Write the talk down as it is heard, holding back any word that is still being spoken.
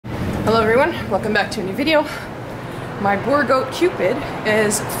Hello everyone, welcome back to a new video. My Boer goat Cupid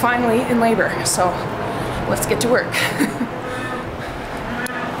is finally in labor, so let's get to work.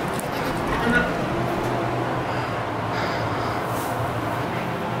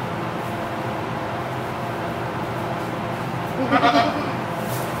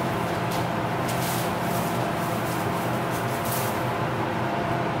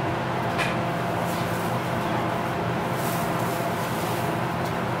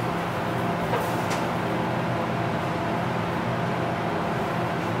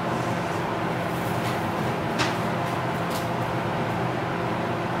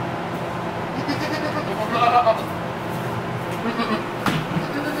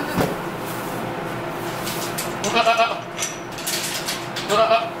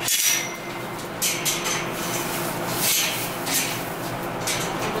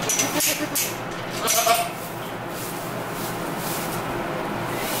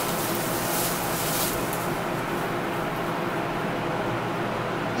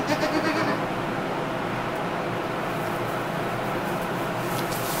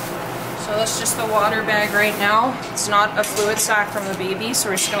 So that's just the water bag right now. It's not a fluid sac from the baby, so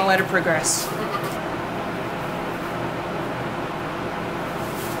we're just gonna let it progress.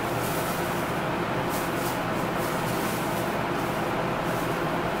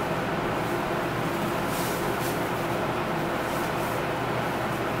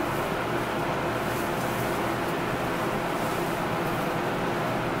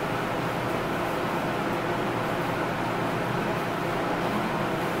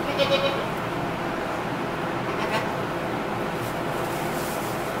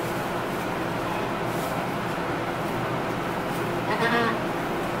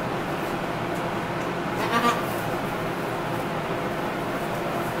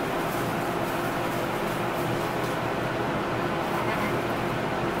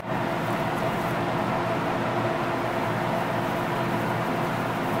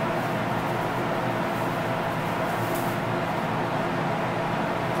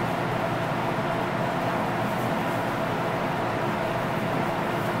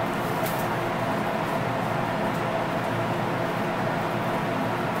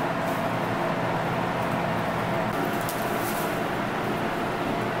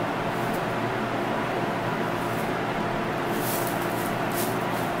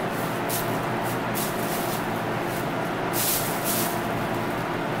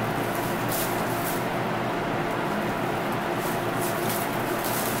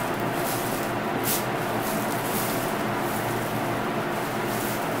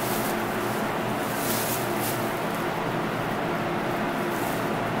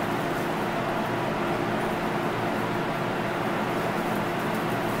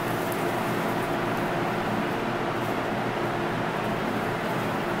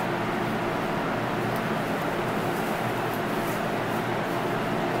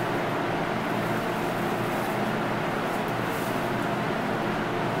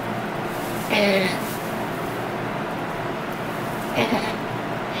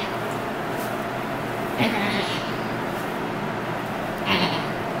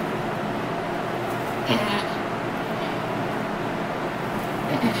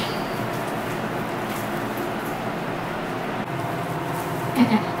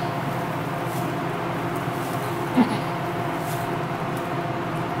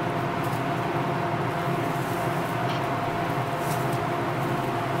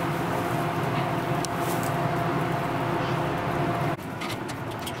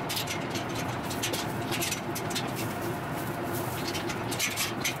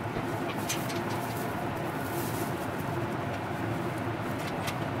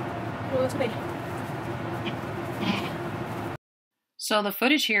 So the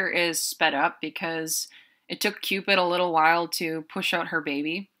footage here is sped up because it took Cupid a little while to push out her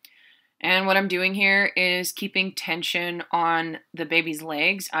baby. And what I'm doing here is keeping tension on the baby's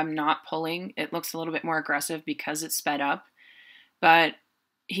legs. I'm not pulling. It looks a little bit more aggressive because it's sped up. But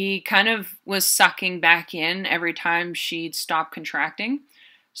he kind of was sucking back in every time she'd stop contracting.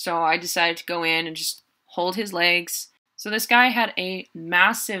 So I decided to go in and just hold his legs. So this guy had a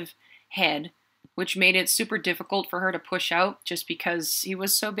massive head, which made it super difficult for her to push out just because he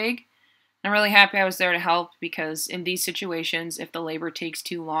was so big. I'm really happy I was there to help because in these situations, if the labor takes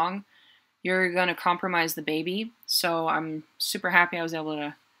too long, you're going to compromise the baby. So I'm super happy I was able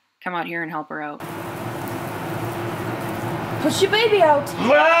to come out here and help her out. Push your baby out.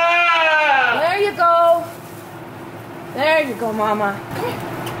 There you go. There you go, Mama. Come here.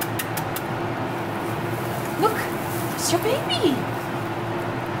 Look, it's your baby.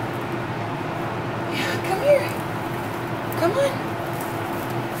 Yeah, come here. Come on.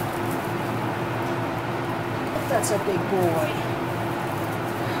 That's a big boy.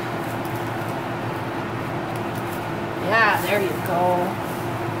 Yeah, there you go.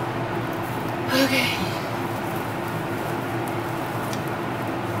 Okay.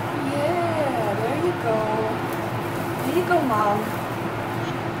 Yeah, there you go. There you go, Mom.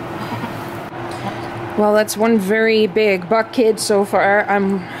 Well, that's one very big buck kid so far.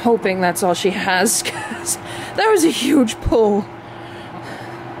 I'm hoping that's all she has, because that was a huge pull.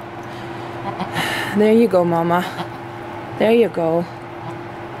 There you go, Mama. There you go.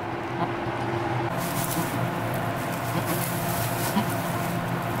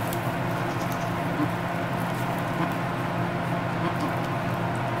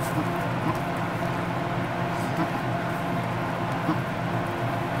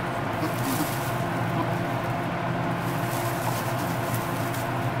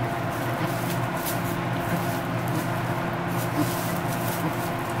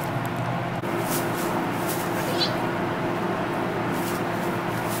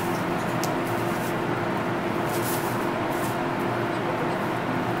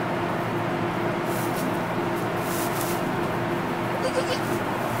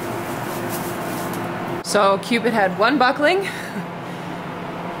 So Cupid had one buckling,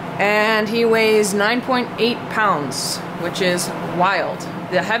 and he weighs 9.8 pounds, which is wild.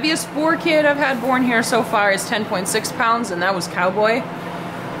 The heaviest Boer kid I've had born here so far is 10.6 pounds, and that was Cowboy.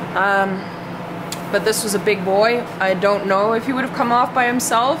 But this was a big boy. I don't know if he would have come off by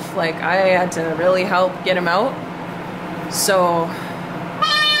himself. Like, I had to really help get him out. So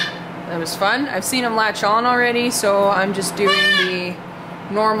that was fun. I've seen him latch on already, so I'm just doing the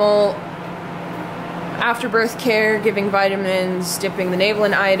normal after-birth care, giving vitamins, dipping the navel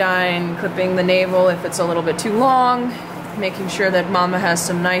in iodine, clipping the navel if it's a little bit too long, making sure that Mama has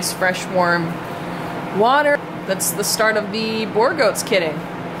some nice, fresh, warm water. That's the start of the Boer goats kidding.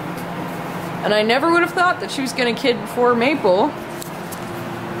 And I never would have thought that she was gonna kid before Maple,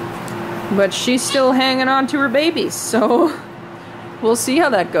 but she's still hanging on to her babies, so we'll see how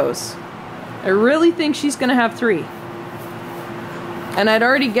that goes. I really think she's gonna have 3. And I'd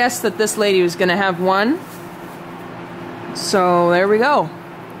already guessed that this lady was gonna have 1. So there we go.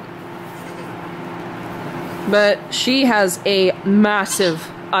 But she has a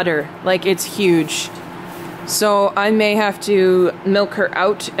massive udder. Like, it's huge. So I may have to milk her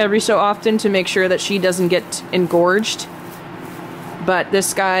out every so often to make sure that she doesn't get engorged. But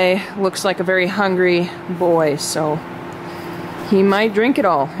this guy looks like a very hungry boy, so he might drink it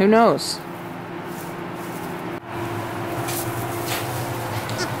all. Who knows?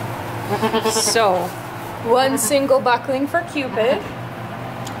 So, one single buckling for Cupid,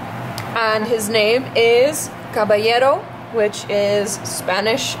 and his name is Caballero, which is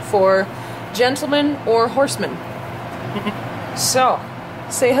Spanish for gentleman or horseman. So,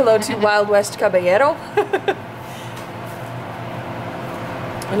 say hello to Wild West Caballero.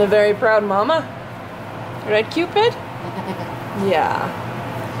 And a very proud mama. Right, Cupid? Yeah.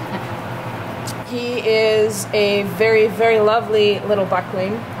 He is a very, very lovely little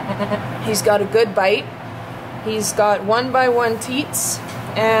buckling. He's got a good bite. He's got 1x1 teats,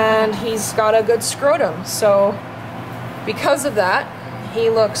 and he's got a good scrotum. So, because of that, he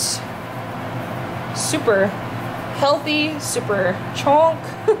looks super healthy, super chonk,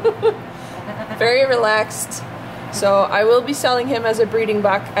 very relaxed. So I will be selling him as a breeding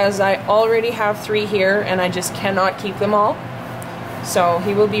buck, as I already have 3 here and I just cannot keep them all. So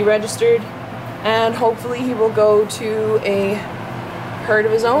he will be registered, and hopefully he will go to a herd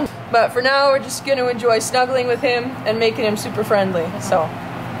of his own. But for now, we're just going to enjoy snuggling with him and making him super friendly. So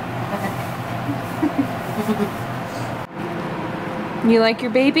you like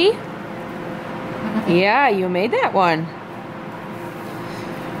your baby? Yeah, you made that one.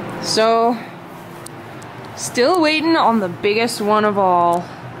 So, still waiting on the biggest one of all.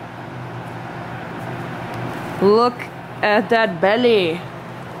 Look at that belly.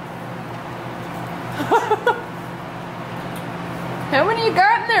 How many you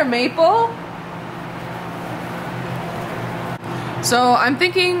got in there, Maple? So I'm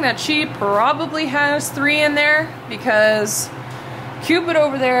thinking that she probably has 3 in there, because Cupid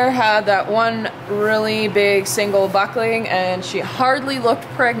over there had that one really big single buckling and she hardly looked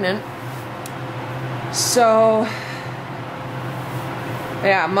pregnant. So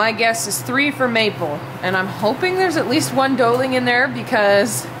yeah, my guess is 3 for Maple, and I'm hoping there's at least 1 doeling in there,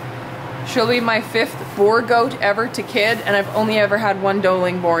 because she'll be my 5th Boer goat ever to kid, and I've only ever had 1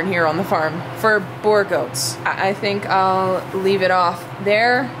 doeling born here on the farm for Boer goats. I think I'll leave it off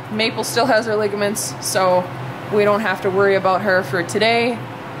there. Maple still has her ligaments, so we don't have to worry about her for today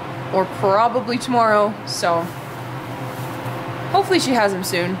or probably tomorrow, so hopefully she has him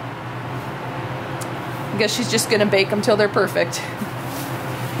soon. guess she's just gonna bake them till they're perfect.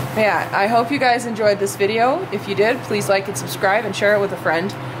 Yeah, I hope you guys enjoyed this video. If you did, please like and subscribe and share it with a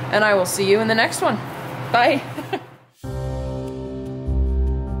friend. And I will see you in the next one. Bye.